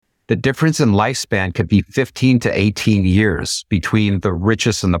the difference in lifespan could be 15 to 18 years between the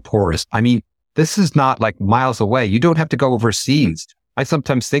richest and the poorest. I mean, this is not like miles away. You don't have to go overseas. I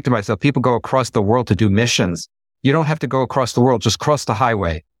sometimes think to myself, people go across the world to do missions. You don't have to go across the world, just cross the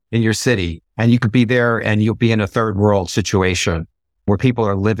highway in your city, and you could be there and you'll be in a third world situation where people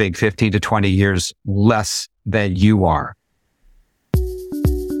are living 15 to 20 years less than you are.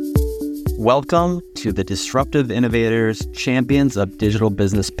 Welcome to the Disruptive Innovators Champions of Digital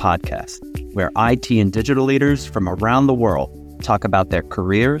Business podcast, where IT and digital leaders from around the world talk about their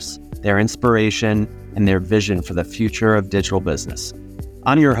careers, their inspiration, and their vision for the future of digital business.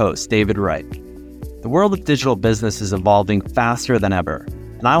 I'm your host, David Wright. The world of digital business is evolving faster than ever,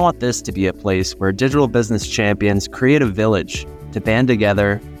 and I want this to be a place where digital business champions create a village to band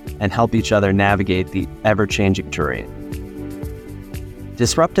together and help each other navigate the ever-changing terrain.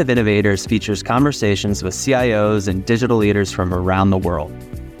 Disruptive Innovators features conversations with CIOs and digital leaders from around the world,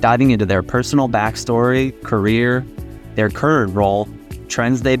 diving into their personal backstory, career, their current role,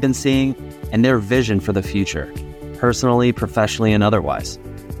 trends they've been seeing, and their vision for the future, personally, professionally, and otherwise.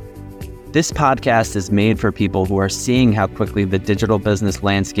 This podcast is made for people who are seeing how quickly the digital business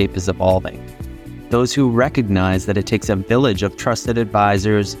landscape is evolving, those who recognize that it takes a village of trusted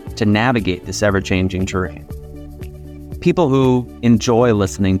advisors to navigate this ever-changing terrain. People who enjoy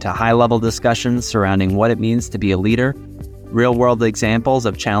listening to high-level discussions surrounding what it means to be a leader, real-world examples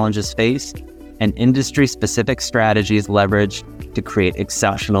of challenges faced, and industry-specific strategies leveraged to create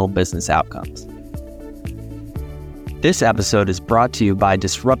exceptional business outcomes. This episode is brought to you by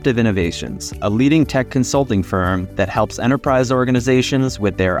Disruptive Innovations, a leading tech consulting firm that helps enterprise organizations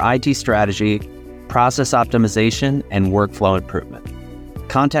with their IT strategy, process optimization, and workflow improvement.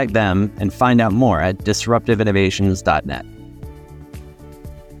 Contact them and find out more at disruptiveinnovations.net.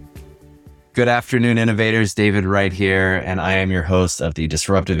 Good afternoon, innovators. David Wright here, and I am your host of the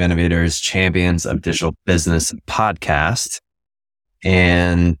Disruptive Innovators Champions of Digital Business podcast.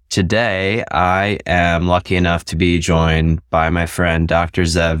 And today I am lucky enough to be joined by my friend, Dr.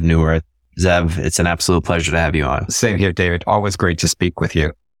 Zeev Neuwirth. Zeev, it's an absolute pleasure to have you on. Same here, David. Always great to speak with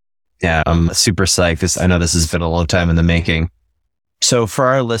you. Yeah, I'm super psyched. I know this has been a long time in the making. So for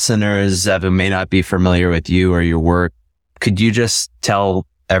our listeners, Zeev, who may not be familiar with you or your work, could you just tell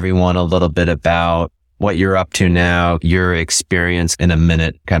everyone a little bit about what you're up to now, your experience in a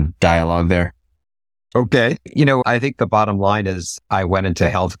minute kind of dialogue there? Okay. I think the bottom line is I went into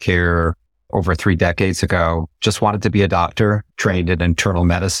healthcare over 3 decades ago, just wanted to be a doctor, trained in internal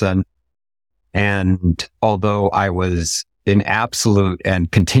medicine. And although I was in absolute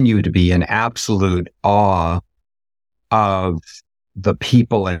and continue to be in absolute awe of the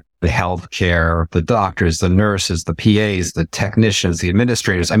people in the healthcare, the doctors, the nurses, the PAs, the technicians, the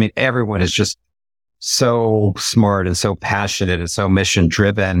administrators. I mean, everyone is just so smart and so passionate and so mission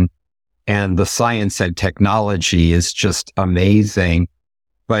driven. And the science and technology is just amazing.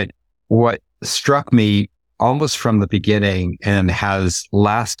 But what struck me almost from the beginning and has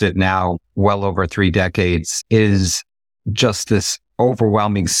lasted now well over 3 decades is just this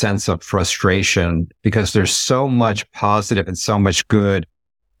overwhelming sense of frustration because there's so much positive and so much good.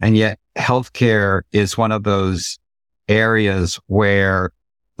 And yet healthcare is one of those areas where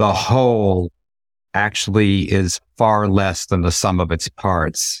the whole actually is far less than the sum of its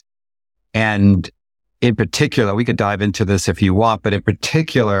parts. And in particular, we could dive into this if you want, but in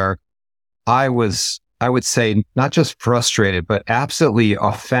particular, I would say not just frustrated, but absolutely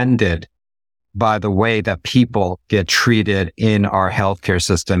offended by the way that people get treated in our healthcare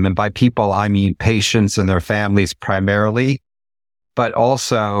system. And by people, I mean patients and their families primarily, but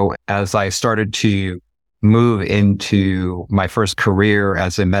also as I started to move into my first career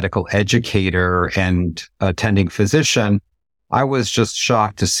as a medical educator and attending physician, I was just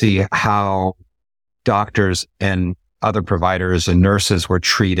shocked to see how doctors and other providers and nurses were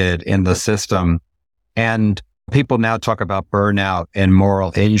treated in the system. And people now talk about burnout and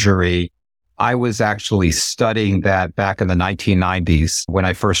moral injury. I was actually studying that back in the 1990s when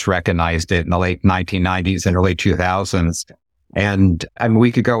I first recognized it in the late 1990s and early 2000s. And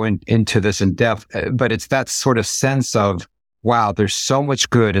we could go into this in depth, but it's that sort of sense of, wow, there's so much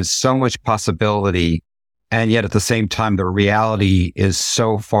good and so much possibility. And yet at the same time, the reality is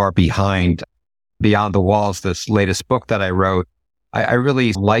so far beyond the walls. This latest book that I wrote, I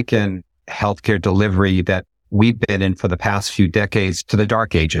really liken healthcare delivery that we've been in for the past few decades to the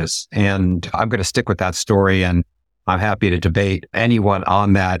dark ages. And I'm going to stick with that story. And I'm happy to debate anyone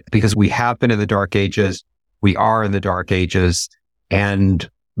on that because we have been in the dark ages. We are in the dark ages. And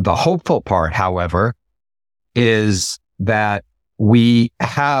the hopeful part, however, is that we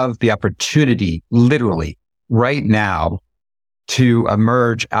have the opportunity literally right now to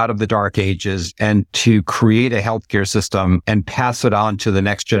emerge out of the dark ages and to create a healthcare system and pass it on to the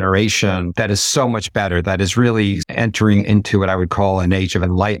next generation that is so much better, that is really entering into what I would call an age of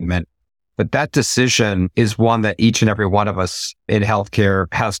enlightenment. But that decision is one that each and every one of us in healthcare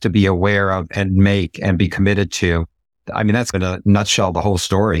has to be aware of and make and be committed to. I mean, that's in a nutshell the whole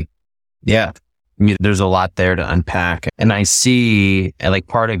story. Yeah. I mean, there's a lot there to unpack. And I see, like,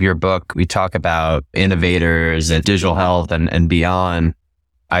 part of your book, we talk about innovators and digital health and beyond.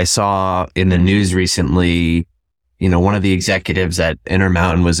 I saw in the news recently, one of the executives at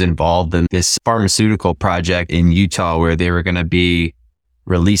Intermountain was involved in this pharmaceutical project in Utah where they were going to be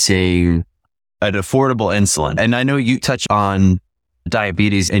releasing an affordable insulin. And I know you touch on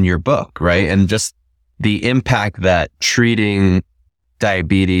diabetes in your book, right? And just the impact that treating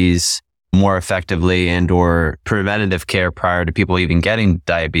diabetes more effectively and or preventative care prior to people even getting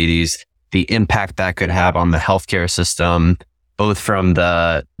diabetes, the impact that could have on the healthcare system, both from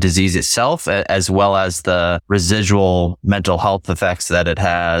the disease itself as well as the residual mental health effects that it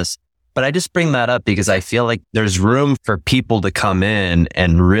has. But I just bring that up because I feel like there's room for people to come in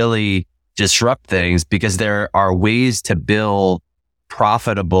and really disrupt things, because there are ways to build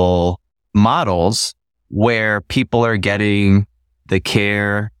profitable models where people are getting the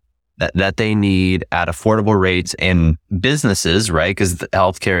care that they need at affordable rates, and businesses, right? Because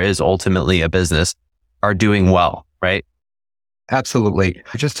healthcare is ultimately a business, are doing well, right? Absolutely.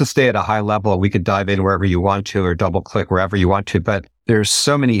 Just to stay at a high level, we could dive in wherever you want to or double click wherever you want to, but there's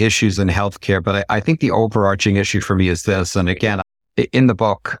so many issues in healthcare. But I think the overarching issue for me is this. And again, in the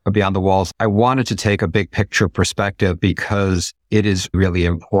book, Beyond the Walls, I wanted to take a big picture perspective because it is really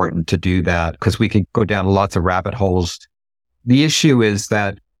important to do that, because we can go down lots of rabbit holes. The issue is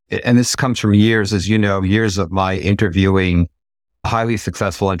that, and this comes from years, as you know, years of my interviewing highly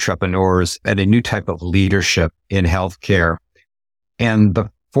successful entrepreneurs and a new type of leadership in healthcare. And the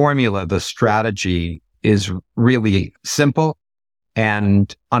formula, the strategy is really simple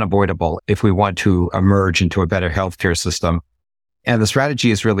and unavoidable if we want to emerge into a better healthcare system. And the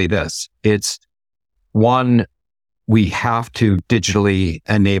strategy is really this. It's one, we have to digitally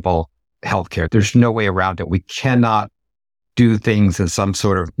enable healthcare. There's no way around it. We cannot do things in some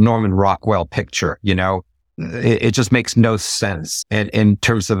sort of Norman Rockwell picture, it just makes no sense. And in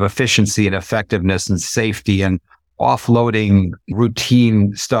terms of efficiency and effectiveness and safety and offloading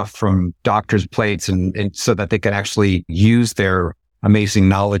routine stuff from doctors' plates and so that they can actually use their amazing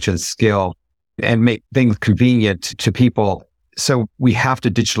knowledge and skill and make things convenient to people. So we have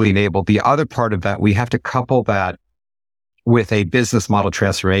to digitally enable. The other part of that, we have to couple that with a business model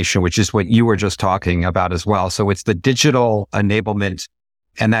transformation, which is what you were just talking about as well. So it's the digital enablement,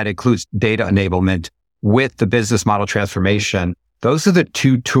 and that includes data enablement with the business model transformation. Those are the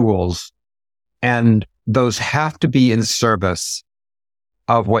two tools, and those have to be in service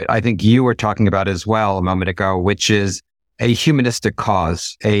of what I think you were talking about as well a moment ago, which is a humanistic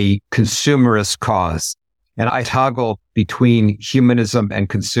cause, a consumerist cause. And I toggle between humanism and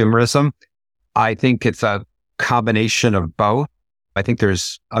consumerism. I think it's a combination of both. I think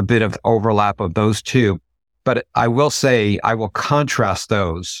there's a bit of overlap of those two, but I will say I will contrast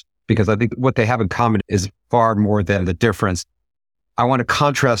those because I think what they have in common is far more than the difference. I want to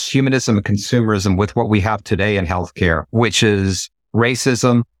contrast humanism and consumerism with what we have today in healthcare, which is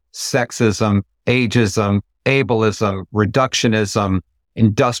racism, sexism, ageism, ableism, reductionism,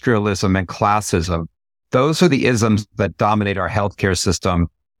 industrialism, and classism. Those are the isms that dominate our healthcare system.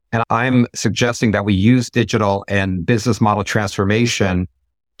 And I'm suggesting that we use digital and business model transformation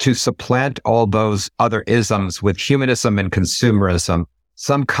to supplant all those other isms with humanism and consumerism,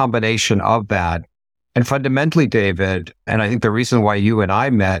 some combination of that. And fundamentally, David, and I think the reason why you and I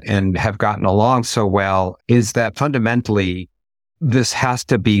met and have gotten along so well is that fundamentally, this has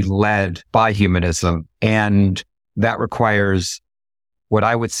to be led by humanism. And that requires what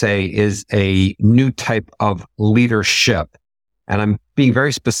I would say is a new type of leadership. And I'm being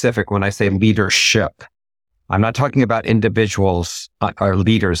very specific when I say leadership. I'm not talking about individuals or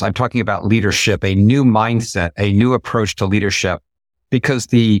leaders. I'm talking about leadership, a new mindset, a new approach to leadership. Because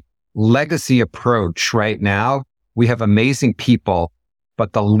the legacy approach right now, we have amazing people,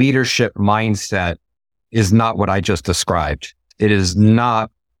 but the leadership mindset is not what I just described. It is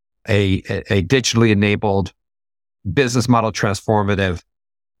not a digitally enabled, business model transformative,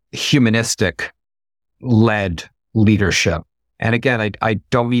 humanistic led leadership. And again, I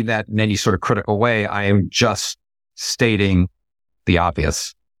don't mean that in any sort of critical way. I am just stating the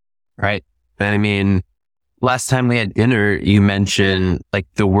obvious. Right. And I mean, last time we had dinner, you mentioned like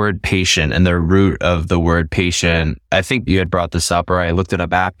the word patient and the root of the word patient. I think you had brought this up, or I looked it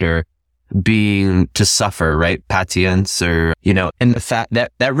up after. being to suffer, right? Patience, or, and the fact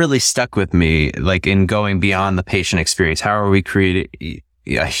that really stuck with me, like in going beyond the patient experience. How are we creating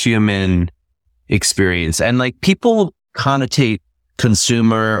a human experience? And like people connotate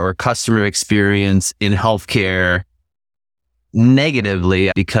consumer or customer experience in healthcare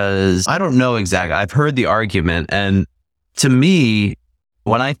negatively because I don't know exactly. I've heard the argument. And to me,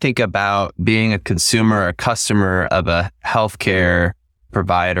 when I think about being a consumer, a customer of a healthcare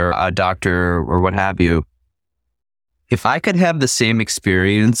provider, a doctor, or what have you, if I could have the same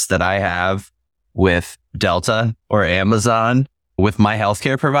experience that I have with Delta or Amazon with my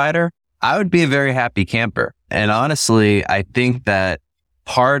healthcare provider, I would be a very happy camper. And honestly, I think that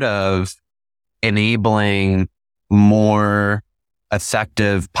part of enabling more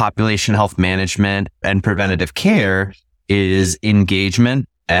effective population health management and preventative care is engagement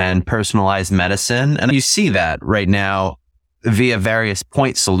and personalized medicine. And you see that right now via various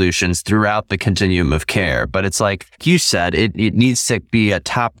point solutions throughout the continuum of care. But it's like you said, it needs to be a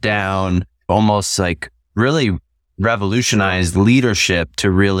top-down, almost like really revolutionized leadership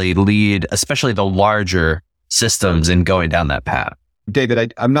to really lead, especially the larger systems in going down that path.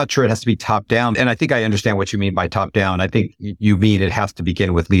 David, I'm not sure it has to be top down. And I think I understand what you mean by top down. I think you mean it has to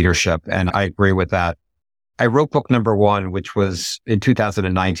begin with leadership. And I agree with that. I wrote book number 1, which was in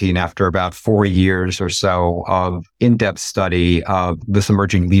 2019, after about 4 years or so of in-depth study of this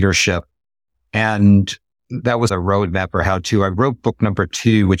emerging leadership. And that was a roadmap or how to. I wrote book number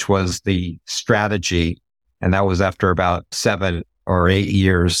 2, which was the strategy. And that was after about 7 or 8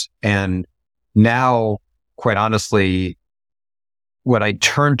 years. And now, quite honestly, what I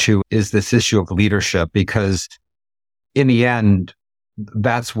turn to is this issue of leadership, because in the end,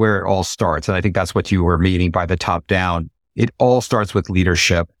 that's where it all starts. And I think that's what you were meaning by the top down. It all starts with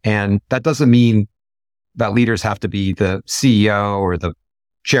leadership. And that doesn't mean that leaders have to be the CEO or the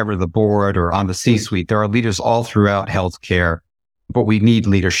chairman of the board or on the C-suite. There are leaders all throughout healthcare, but we need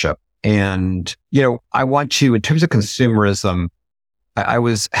leadership. And, I want to, in terms of consumerism, I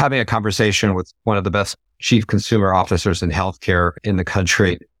was having a conversation with one of the best chief consumer officers in healthcare in the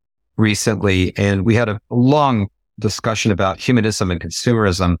country recently. And we had a long discussion about humanism and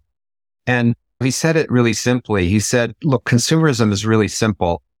consumerism. And he said it really simply. He said, look, consumerism is really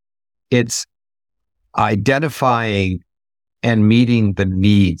simple. It's identifying and meeting the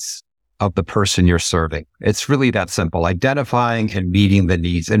needs of the person you're serving. It's really that simple. Identifying and meeting the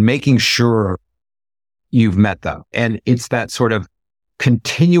needs and making sure you've met them. And it's that sort of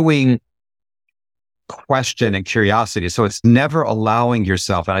continuing question and curiosity. So it's never allowing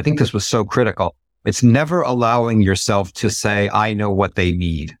yourself, and I think this was so critical, it's never allowing yourself to say, I know what they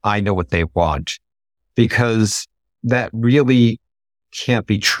need. I know what they want, because that really can't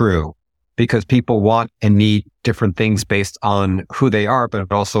be true, because people want and need different things based on who they are,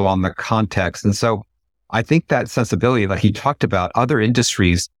 but also on the context. And so I think that sensibility that he talked about, other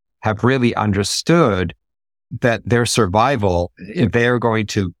industries have really understood that their survival, if they're going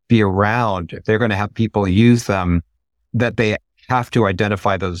to be around, if they're going to have people use them, that they have to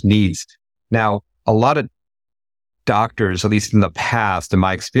identify those needs. Now, a lot of doctors, at least in the past, in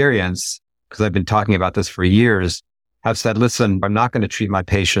my experience, because I've been talking about this for years, have said, listen, I'm not going to treat my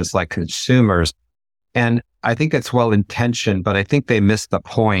patients like consumers. And I think that's well-intentioned, but I think they miss the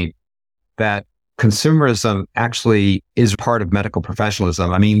point that consumerism actually is part of medical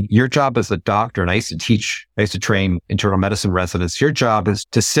professionalism. I mean, your job as a doctor, and I used to train internal medicine residents, your job is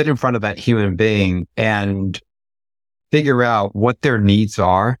to sit in front of that human being and figure out what their needs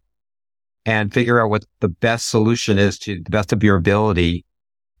are and figure out what the best solution is to the best of your ability,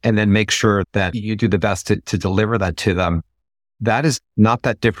 and then make sure that you do the best to deliver that to them. That is not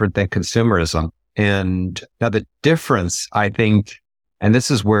that different than consumerism. And now the difference, I think, and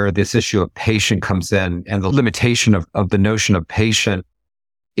this is where this issue of patient comes in and the limitation of the notion of patient.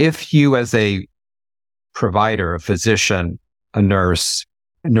 If you as a provider, a physician, a nurse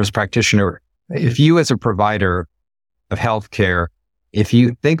practitioner, if you as a provider of healthcare, if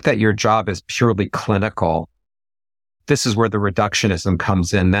you think that your job is purely clinical, this is where the reductionism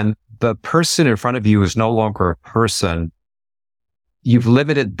comes in. Then the person in front of you is no longer a person. You've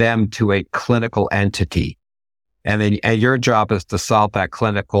limited them to a clinical entity. And your job is to solve that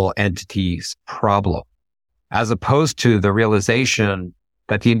clinical entity's problem, as opposed to the realization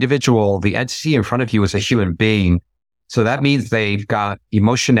that the individual, the entity in front of you is a human being. So that means they've got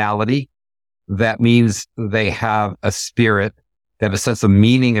emotionality. That means they have a spirit. They have a sense of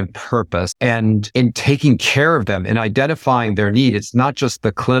meaning and purpose. And in taking care of them and identifying their need, it's not just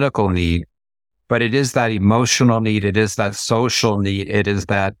the clinical need, but it is that emotional need. It is that social need. It is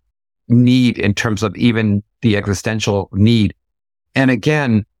that need in terms of even the existential need. And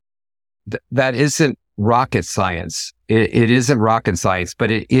again, that isn't rocket science. It isn't rocket science,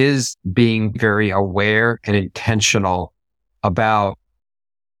 but it is being very aware and intentional about,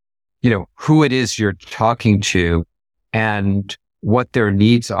 who it is you're talking to and what their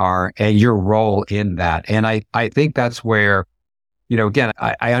needs are and your role in that. And I think that's where, again,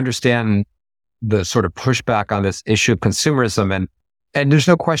 I understand the sort of pushback on this issue of consumerism, and there's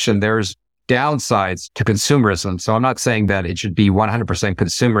no question there's downsides to consumerism. So I'm not saying that it should be 100%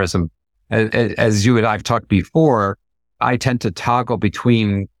 consumerism. As you and I've talked before, I tend to toggle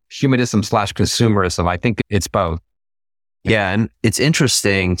between humanism/consumerism. I think it's both. Yeah. And it's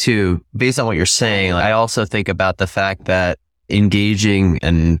interesting too, based on what you're saying. I also think about the fact that engaging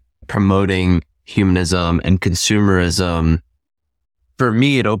and promoting humanism and consumerism, for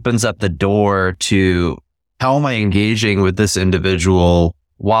me, it opens up the door to how am I engaging with this individual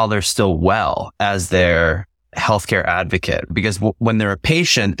while they're still well as their healthcare advocate? Because when they're a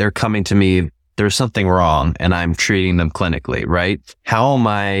patient, they're coming to me, there's something wrong and I'm treating them clinically, right? How am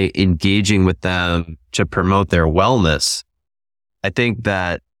I engaging with them to promote their wellness? I think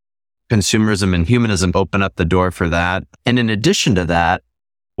that consumerism and humanism open up the door for that. And in addition to that,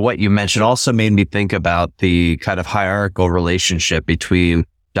 what you mentioned also made me think about the kind of hierarchical relationship between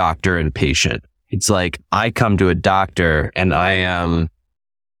doctor and patient. It's like I come to a doctor and I am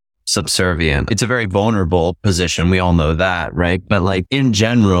subservient. It's a very vulnerable position. We all know that, right? But like in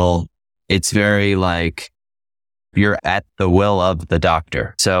general, it's very like you're at the will of the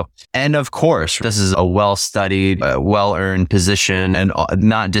doctor. So, and of course, this is a well-studied, well-earned position and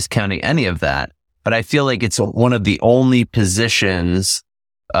not discounting any of that. But I feel like it's one of the only positions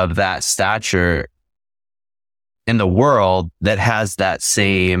of that stature in the world that has that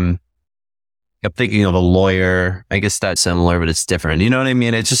same, I'm thinking of a lawyer. I guess that's similar, but it's different. You know what I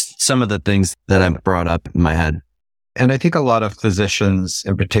mean? It's just some of the things that I've brought up in my head. And I think a lot of physicians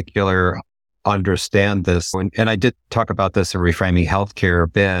in particular understand this. And I did talk about this in Reframing Healthcare a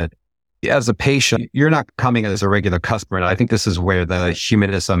bit. As a patient, you're not coming as a regular customer. And I think this is where the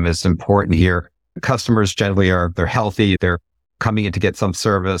humanism is important here. Customers generally they're healthy. They're coming in to get some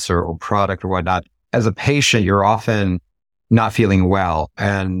service or product or whatnot. As a patient, you're often not feeling well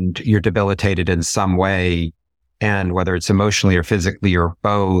and you're debilitated in some way. And whether it's emotionally or physically or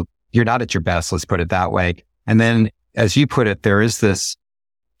both, you're not at your best. Let's put it that way. And then, as you put it, there is this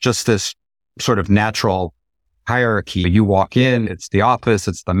sort of natural hierarchy. You walk in, it's the office,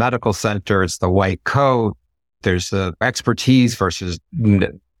 it's the medical center, it's the white coat. There's the expertise versus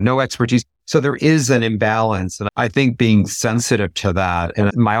no expertise. So there is an imbalance. And I think being sensitive to that,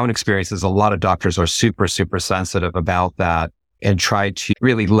 and my own experience is a lot of doctors are super, super sensitive about that and try to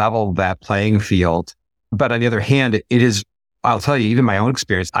really level that playing field. But on the other hand, I'll tell you, even my own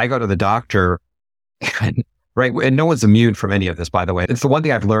experience, I go to the doctor and right. And no one's immune from any of this, by the way. It's the one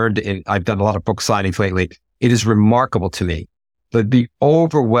thing I've learned, and I've done a lot of book signings lately. It is remarkable to me the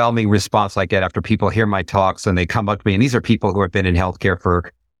overwhelming response I get after people hear my talks and they come up to me. And these are people who have been in healthcare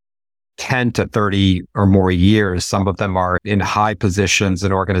for 10 to 30 or more years. Some of them are in high positions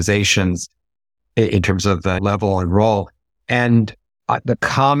in organizations in terms of the level and role. And the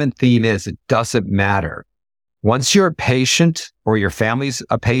common theme is it doesn't matter. Once you're a patient or your family's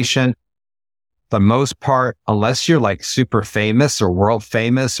a patient, the most part, unless you're like super famous or world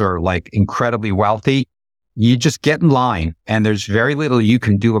famous or like incredibly wealthy, you just get in line and there's very little you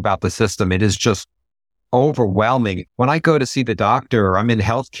can do about the system. It is just overwhelming. When I go to see the doctor or I'm in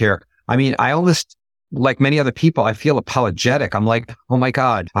healthcare, I mean, I almost, like many other people, I feel apologetic. I'm like, oh my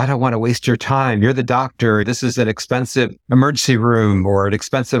God, I don't want to waste your time. You're the doctor. This is an expensive emergency room or an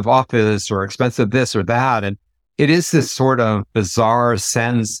expensive office or expensive this or that. And it is this sort of bizarre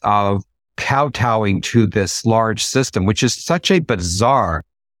sense of kowtowing to this large system, which is such a bizarre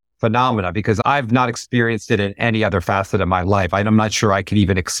phenomena because I've not experienced it in any other facet of my life. I'm not sure I could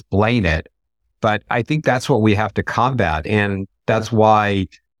even explain it, but I think that's what we have to combat. And that's why,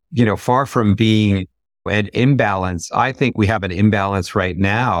 far from being an imbalance, I think we have an imbalance right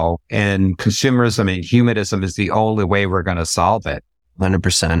now, and consumerism and humanism is the only way we're going to solve it.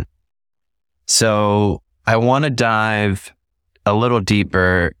 100%. So I want to dive a little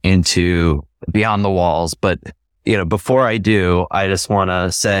deeper into Beyond the Walls. But, before I do, I just want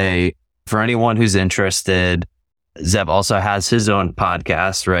to say for anyone who's interested, Zeev also has his own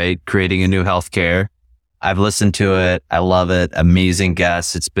podcast, right? Creating a New Healthcare. I've listened to it. I love it. Amazing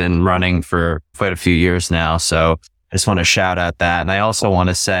guests. It's been running for quite a few years now. So I just want to shout out that. And I also want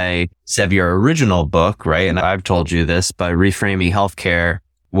to say, Zeev, your original book, right? And I've told you this, but Reframing Healthcare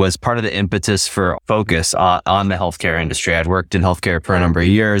was part of the impetus for focus on the healthcare industry. I'd worked in healthcare for a number of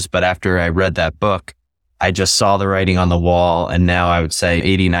years, but after I read that book, I just saw the writing on the wall. And now I would say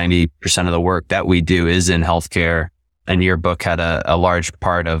 80-90% of the work that we do is in healthcare. And your book had a large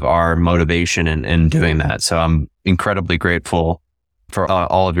part of our motivation in doing that. So I'm incredibly grateful for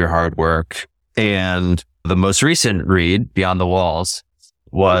all of your hard work. And the most recent read, Beyond the Walls,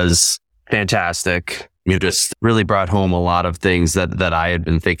 was fantastic. You just really brought home a lot of things that I had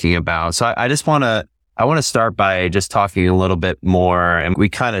been thinking about. So I just want to start by just talking a little bit more, and we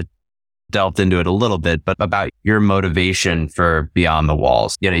kind of delved into it a little bit, but about your motivation for Beyond the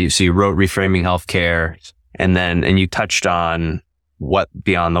Walls. So you wrote Reframing Healthcare, and you touched on what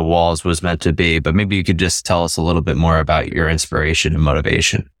Beyond the Walls was meant to be, but maybe you could just tell us a little bit more about your inspiration and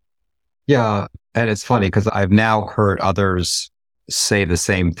motivation. Yeah. And it's funny because I've now heard others say the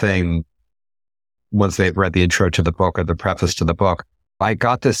same thing once they've read the intro to the book or the preface to the book. I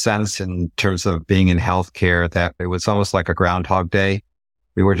got this sense in terms of being in healthcare that it was almost like a Groundhog Day.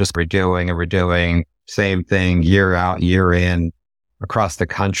 We were just redoing same thing year out, year in across the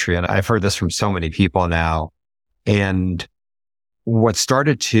country. And I've heard this from so many people now. And what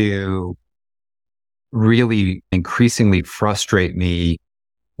started to really increasingly frustrate me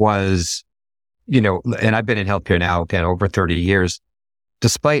was, and I've been in healthcare now, again, over 30 years,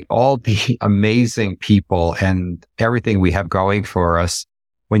 despite all the amazing people and everything we have going for us,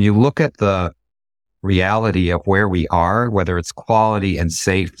 when you look at the reality of where we are, whether it's quality and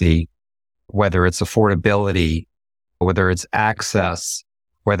safety, whether it's affordability, whether it's access,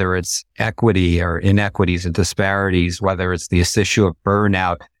 whether it's equity or inequities and disparities, whether it's this issue of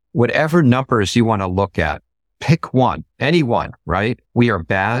burnout, whatever numbers you want to look at, pick one, any one, right? We are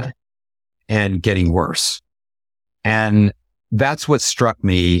bad and getting worse. And that's what struck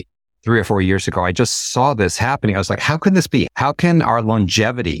me 3 or 4 years ago. I just saw this happening. I was like, how can this be? How can our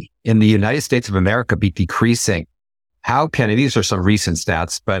longevity in the United States of America be decreasing? How can, and these are some recent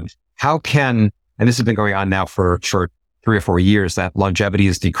stats, but how can, and this has been going on now for 3 or 4 years, that longevity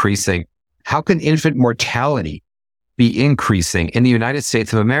is decreasing. How can infant mortality be increasing in the United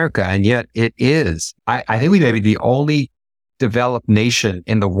States of America? And yet it is. I think we may be the only developed nation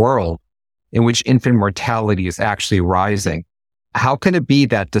in the world in which infant mortality is actually rising. How can it be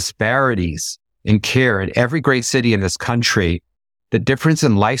that disparities in care in every great city in this country, the difference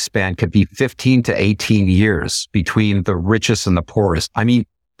in lifespan could be 15 to 18 years between the richest and the poorest? I mean,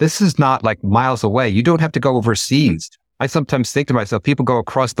 this is not like miles away. You don't have to go overseas. I sometimes think to myself, people go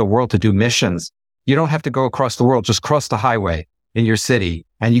across the world to do missions. You don't have to go across the world, just cross the highway in your city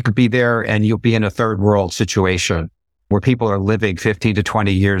and you could be there and you'll be in a third world situation where people are living 15 to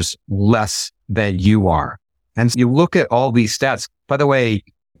 20 years less than you are. And you look at all these stats. By the way,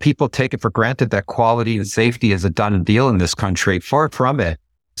 people take it for granted that quality and safety is a done deal in this country. Far from it.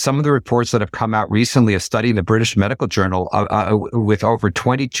 Some of the reports that have come out recently, a study in the British Medical Journal with over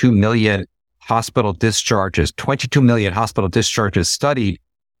 22 million hospital discharges, 22 million hospital discharges studied,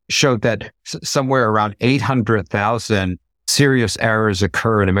 showed that somewhere around 800,000 serious errors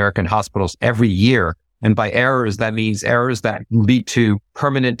occur in American hospitals every year. And by errors, that means errors that lead to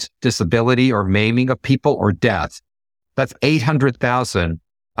permanent disability or maiming of people or death. That's 800,000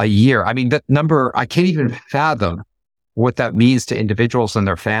 a year. I mean, that number, I can't even fathom what that means to individuals and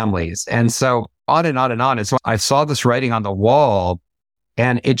their families. And so on and on and on. And so I saw this writing on the wall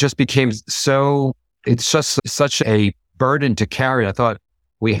and it just became it's just such a burden to carry. I thought,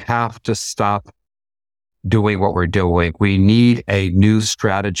 we have to stop doing what we're doing. We need a new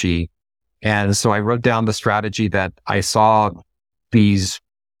strategy. And so I wrote down the strategy that I saw these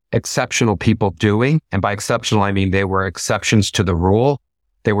exceptional people doing. And by exceptional, I mean they were exceptions to the rule.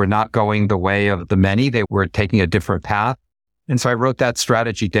 They were not going the way of the many. They were taking a different path. And so I wrote that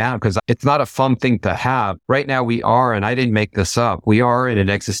strategy down because it's not a fun thing to have. Right now we are, and I didn't make this up, we are in an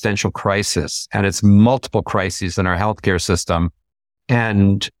existential crisis, and it's multiple crises in our healthcare system.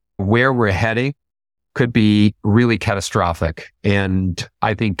 And where we're heading could be really catastrophic. And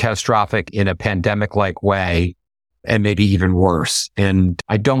I think catastrophic in a pandemic-like way, and maybe even worse. And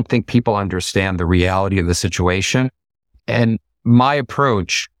I don't think people understand the reality of the situation. And my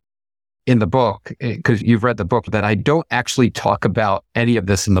approach in the book, because you've read the book, that I don't actually talk about any of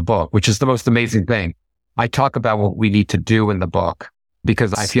this in the book, which is the most amazing thing. I talk about what we need to do in the book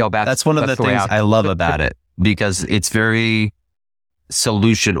because I feel that's one of the things I love about it, because it's very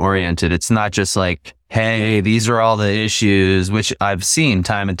solution oriented. It's not just like, hey, these are all the issues, which I've seen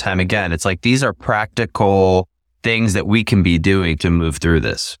time and time again. It's like, these are practical things that we can be doing to move through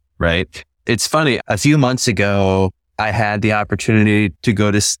this, right? It's funny. A few months ago, I had the opportunity to go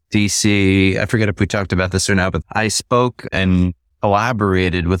to DC. I forget if we talked about this or not, but I spoke and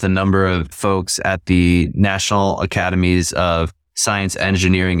collaborated with a number of folks at the National Academies of Science,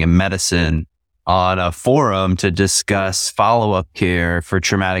 Engineering, and Medicine on a forum to discuss follow-up care for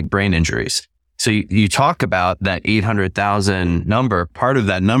traumatic brain injuries. So you talk about that 800,000 number. Part of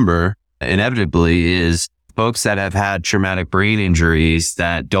that number inevitably is folks that have had traumatic brain injuries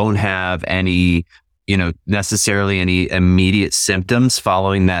that don't have any, necessarily any immediate symptoms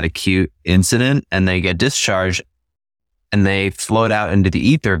following that acute incident, and they get discharged and they float out into the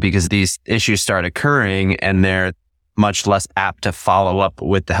ether because these issues start occurring, and they're much less apt to follow up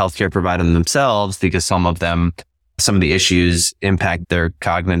with the healthcare provider themselves because some of the issues impact their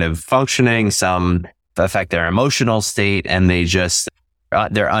cognitive functioning, some affect their emotional state, and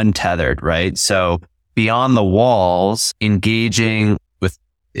they're untethered, right? So beyond the walls, engaging with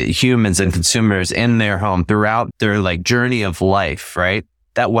humans and consumers in their home throughout their journey of life, right?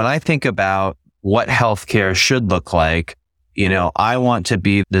 That when I think about what healthcare should look like, I want to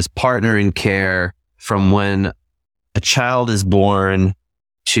be this partner in care from when a child is born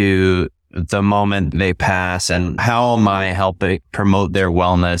to the moment they pass, and how am I helping promote their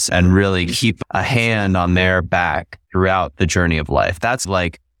wellness and really keep a hand on their back throughout the journey of life. That's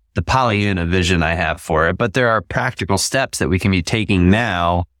the Pollyanna vision I have for it. But there are practical steps that we can be taking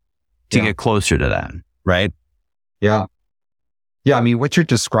now to get closer to that, right? Yeah. Yeah. I mean, what you're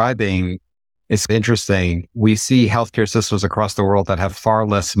describing is interesting. We see healthcare systems across the world that have far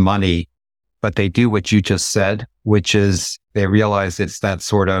less money, but they do what you just said, which is they realize it's that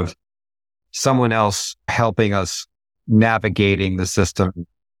sort of someone else helping us navigating the system,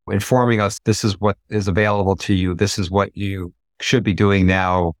 informing us, this is what is available to you. This is what you should be doing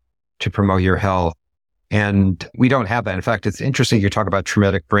now to promote your health. And we don't have that. In fact, it's interesting you talk about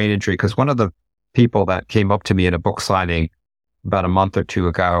traumatic brain injury, because one of the people that came up to me in a book signing about a month or two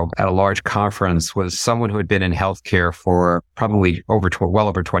ago at a large conference was someone who had been in healthcare for probably well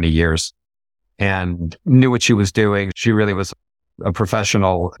over 20 years and knew what she was doing. She really was a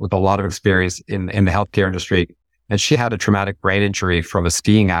professional with a lot of experience in the healthcare industry. And she had a traumatic brain injury from a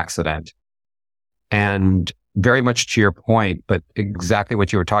skiing accident. And very much to your point, but exactly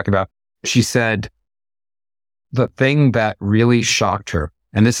what you were talking about, she said the thing that really shocked her,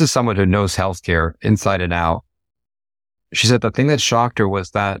 and this is someone who knows healthcare inside and out. She said the thing that shocked her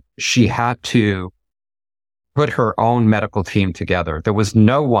was that she had to put her own medical team together. There was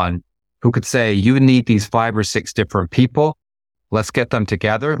no one who could say, you need these 5 or 6 different people. Let's get them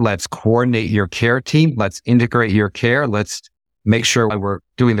together. Let's coordinate your care team. Let's integrate your care. Let's make sure we're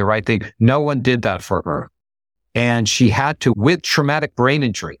doing the right thing. No one did that for her. And she had to, with traumatic brain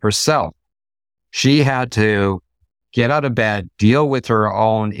injury herself, she had to get out of bed, deal with her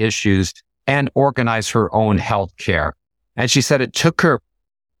own issues, and organize her own health care. And she said it took her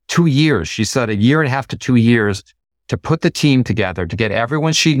 2 years. She said 1.5 years to 2 years to put the team together, to get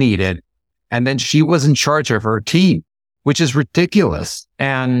everyone she needed. And then she was in charge of her team, which is ridiculous.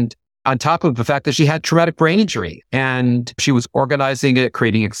 And on top of the fact that she had traumatic brain injury and she was organizing it,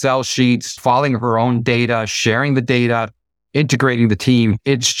 creating Excel sheets, following her own data, sharing the data, integrating the team.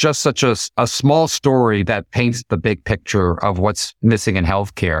 It's just such a small story that paints the big picture of what's missing in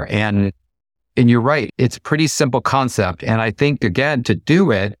healthcare. And you're right. It's a pretty simple concept. And I think, again, to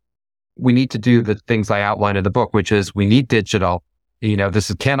do it, we need to do the things I outlined in the book, which is we need digital.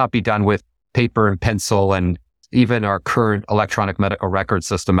 This cannot be done with paper and pencil, and even our current electronic medical record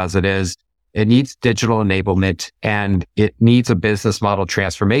system as it is. It needs digital enablement, and it needs a business model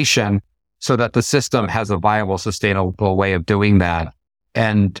transformation so that the system has a viable, sustainable way of doing that.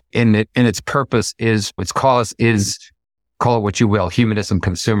 And in its purpose is, its cause is, call it what you will, humanism,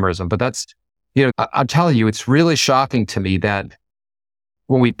 consumerism. But that's, I'm telling you, it's really shocking to me that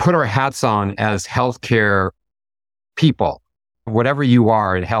when we put our hats on as healthcare people, whatever you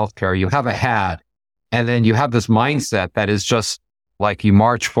are in healthcare, you have a hat, and then you have this mindset that is just like you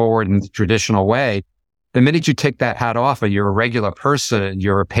march forward in the traditional way. The minute you take that hat off and you're a regular person,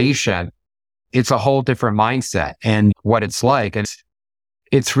 you're a patient, it's a whole different mindset and what it's like. And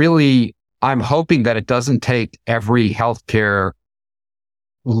it's really, I'm hoping that it doesn't take every healthcare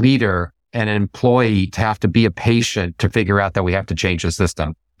leader and employee to have to be a patient to figure out that we have to change the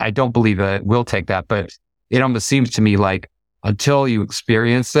system. I don't believe that it will take that, but it almost seems to me like until you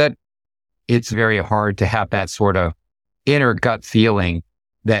experience it, it's very hard to have that sort of inner gut feeling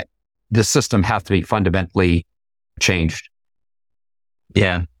that the system has to be fundamentally changed.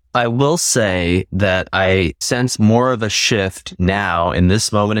 Yeah. I will say that I sense more of a shift now in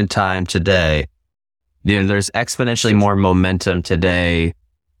this moment in time today. There's exponentially more momentum today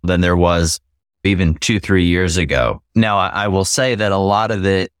than there was even 2-3 years ago. Now, I will say that a lot of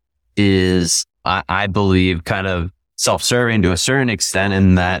it is, I believe, kind of self-serving to a certain extent,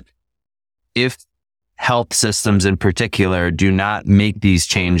 in that if health systems in particular do not make these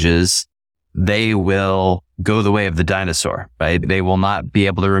changes, they will go the way of the dinosaur, right? They will not be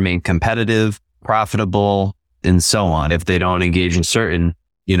able to remain competitive, profitable, and so on if they don't engage in certain,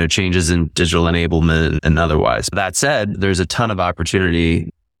 changes in digital enablement and otherwise. That said, there's a ton of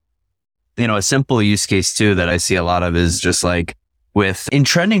opportunity. A simple use case too that I see a lot of is just like in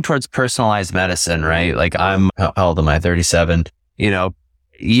trending towards personalized medicine, right? Like how old am I? 37,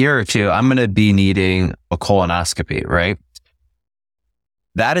 year or two, I'm going to be needing a colonoscopy, right?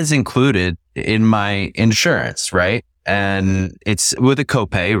 That is included in my insurance, right? And it's with a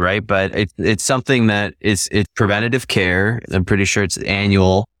copay, right? But it's something that it's preventative care. I'm pretty sure it's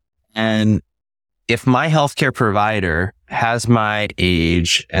annual. And if my healthcare provider has my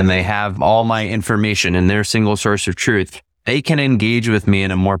age and they have all my information in their single source of truth, they can engage with me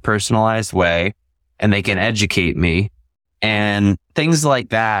in a more personalized way and they can educate me. And things like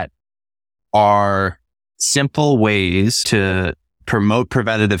that are simple ways to promote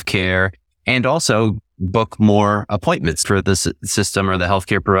preventative care and also book more appointments for the system or the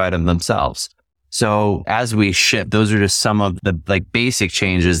healthcare provider themselves. So as we shift, those are just some of the basic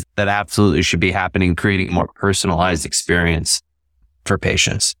changes that absolutely should be happening, creating a more personalized experience for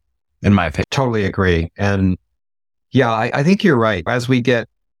patients, in my opinion. Totally agree. And yeah, I think you're right. As we get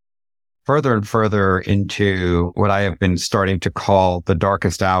further and further into what I have been starting to call the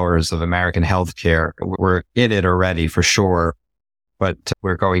darkest hours of American healthcare, we're in it already for sure, but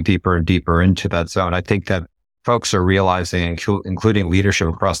we're going deeper and deeper into that zone. I think that folks are realizing, including leadership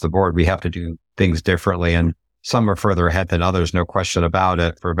across the board, we have to do things differently. And some are further ahead than others, no question about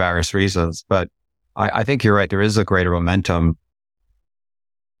it, for various reasons. But I think you're right. There is a greater momentum.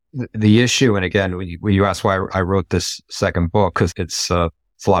 The issue, and again, when you ask why I wrote this second book, because it's a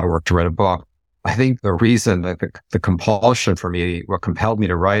lot of work to write a book. I think the reason that the compulsion for me, what compelled me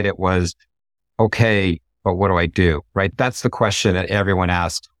to write it was, okay, but what do I do? Right? That's the question that everyone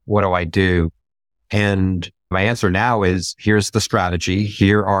asks. What do I do? And my answer now is, here's the strategy.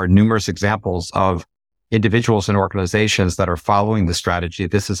 Here are numerous examples of individuals and organizations that are following the strategy.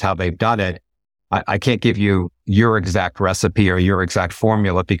 This is how they've done it. I can't give you your exact recipe or your exact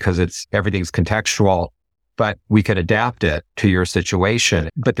formula because everything's contextual, but we could adapt it to your situation.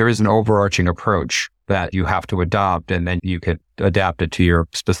 But there is an overarching approach that you have to adopt, and then you could adapt it to your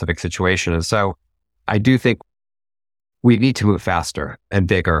specific situation. And so I do think we need to move faster and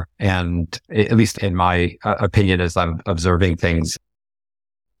bigger. And at least in my opinion, as I'm observing things,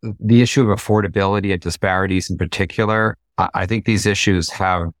 the issue of affordability and disparities in particular, I think these issues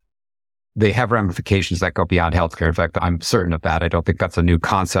have ramifications that go beyond healthcare. In fact, I'm certain of that. I don't think that's a new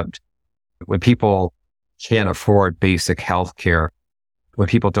concept. When people can't afford basic healthcare, when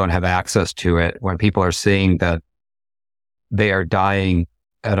people don't have access to it, when people are seeing that they are dying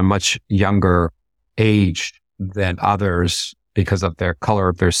at a much younger age than others because of their color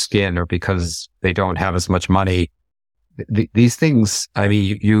of their skin or because they don't have as much money, these things, I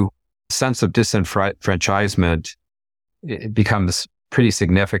mean, you sense of disenfranchisement, it becomes pretty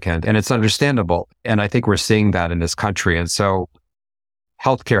significant, and it's understandable. And I think we're seeing that in this country. And so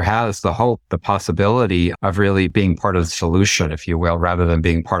healthcare has the hope, the possibility of really being part of the solution, if you will, rather than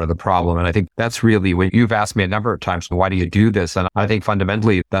being part of the problem. And I think that's really what you've asked me a number of times, why do you do this? And I think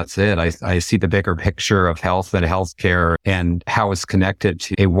fundamentally that's it. I see the bigger picture of health and healthcare and how it's connected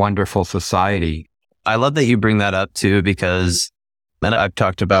to a wonderful society. I love that you bring that up too, because and I've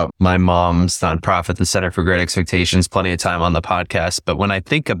talked about my mom's nonprofit, the Center for Great Expectations, plenty of time on the podcast. But when I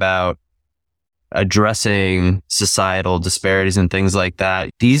think about addressing societal disparities and things like that,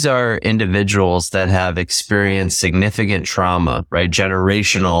 these are individuals that have experienced significant trauma, right?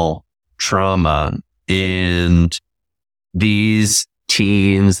 Generational trauma. And these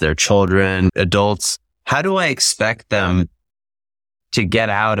teens, their children, adults, how do I expect them to get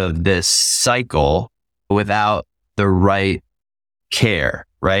out of this cycle without the right care,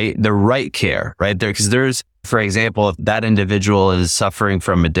 right? The right care, right? Because there's, for example, if that individual is suffering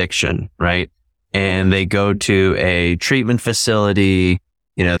from addiction, right? And they go to a treatment facility,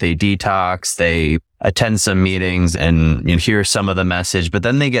 they detox, they attend some meetings and hear some of the message, but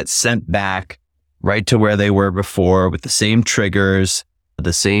then they get sent back right to where they were before with the same triggers,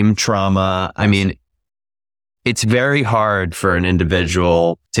 the same trauma. I mean, it's very hard for an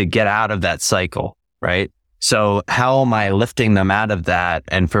individual to get out of that cycle, right? So how am I lifting them out of that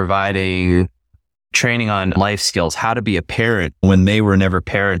and providing training on life skills, how to be a parent when they were never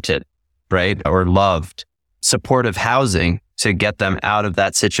parented, right? Or loved, supportive housing to get them out of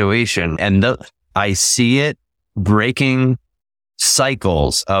that situation. And I see it breaking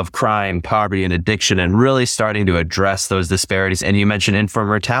cycles of crime, poverty, and addiction, and really starting to address those disparities. And you mentioned infant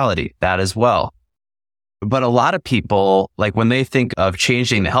mortality, that as well. But a lot of people, like when they think of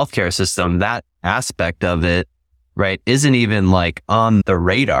changing the healthcare system, that aspect of it, right, isn't even like on the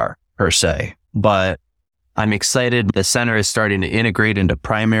radar per se. But I'm excited the center is starting to integrate into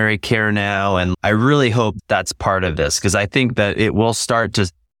primary care now. And I really hope that's part of this, because I think that it will start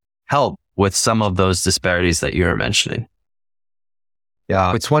to help with some of those disparities that you were mentioning.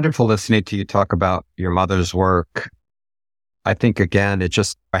 Yeah, it's wonderful listening to you talk about your mother's work. I think, again,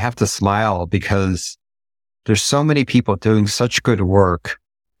 I have to smile because there's so many people doing such good work,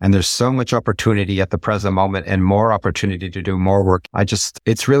 and there's so much opportunity at the present moment and more opportunity to do more work.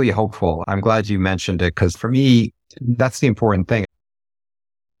 It's really hopeful. I'm glad you mentioned it, because for me, that's the important thing.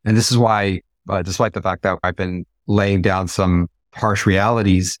 And this is why, despite the fact that I've been laying down some harsh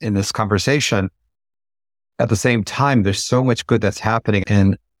realities in this conversation, at the same time, there's so much good that's happening.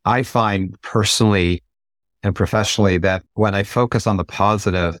 And I find personally and professionally that when I focus on the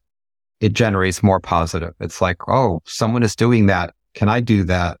positive, it generates more positive. It's like, oh, someone is doing that. Can I do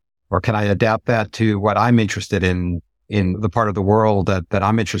that? Or can I adapt that to what I'm interested in the part of the world that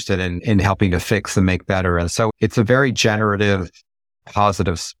I'm interested in helping to fix and make better? And so it's a very generative,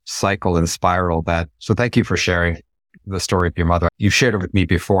 positive cycle and spiral so thank you for sharing the story of your mother. You've shared it with me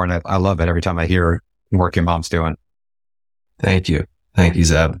before, and I love it every time I hear work your mom's doing. Thank you. Thank you,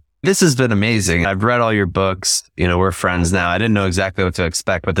 Zeev. This has been amazing. I've read all your books. We're friends now. I didn't know exactly what to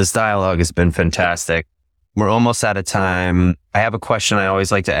expect, but this dialogue has been fantastic. We're almost out of time. I have a question I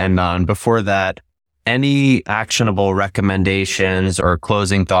always like to end on. Before that, any actionable recommendations or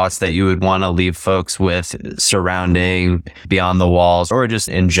closing thoughts that you would want to leave folks with surrounding Beyond the Walls or just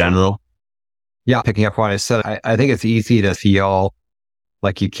in general? Yeah, picking up what I said, I think it's easy to feel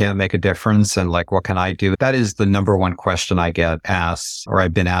like you can't make a difference and like, what can I do? That is the number one question I get asked, or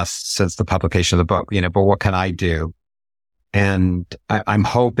I've been asked since the publication of the book, but what can I do? And I'm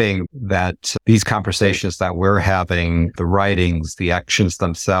hoping that these conversations that we're having, the writings, the actions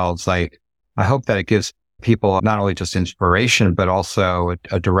themselves, I hope that it gives people not only just inspiration, but also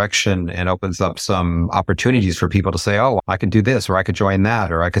a direction, and opens up some opportunities for people to say, oh, I could do this, or I could join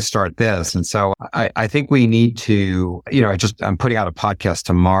that, or I could start this. And so I think we need to, I'm putting out a podcast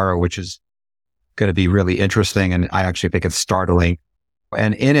tomorrow, which is going to be really interesting. And I actually think it's startling.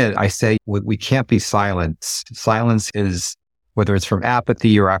 And in it, I say, we can't be silent. Silence is, whether it's from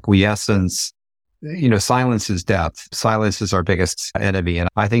apathy or acquiescence, silence is death. Silence is our biggest enemy. And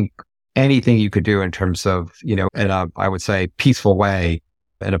I think anything you could do in terms of, in a, I would say, peaceful way,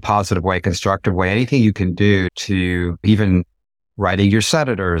 in a positive way, constructive way, anything you can do to even writing your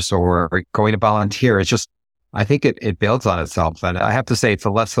senators or going to volunteer, it's just, I think it builds on itself. And I have to say, it's a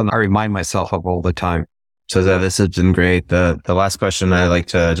lesson I remind myself of all the time. So this has been great. The last question I like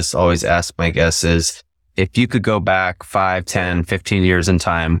to just always ask my guests is, if you could go back 5, 10, 15 years in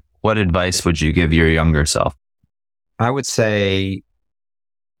time, what advice would you give your younger self? I would say,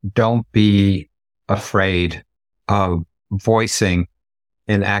 don't be afraid of voicing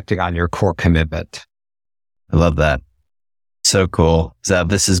and acting on your core commitment. I love that. So cool. Zeev,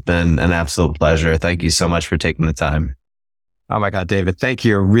 this has been an absolute pleasure. Thank you so much for taking the time. Oh my God, David, thank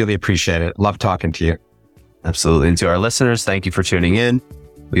you. Really appreciate it. Love talking to you. Absolutely. And to our listeners, thank you for tuning in.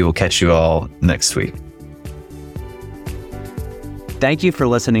 We will catch you all next week. Thank you for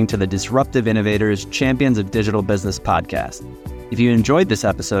listening to the Disruptive Innovators Champions of Digital Business podcast. If you enjoyed this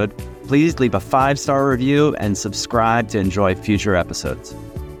episode, please leave a 5-star review and subscribe to enjoy future episodes.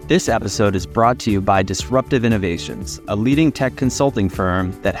 This episode is brought to you by Disruptive Innovations, a leading tech consulting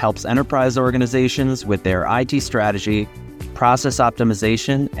firm that helps enterprise organizations with their IT strategy, process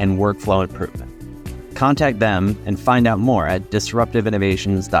optimization, and workflow improvement. Contact them and find out more at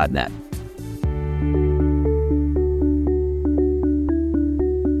disruptiveinnovations.net.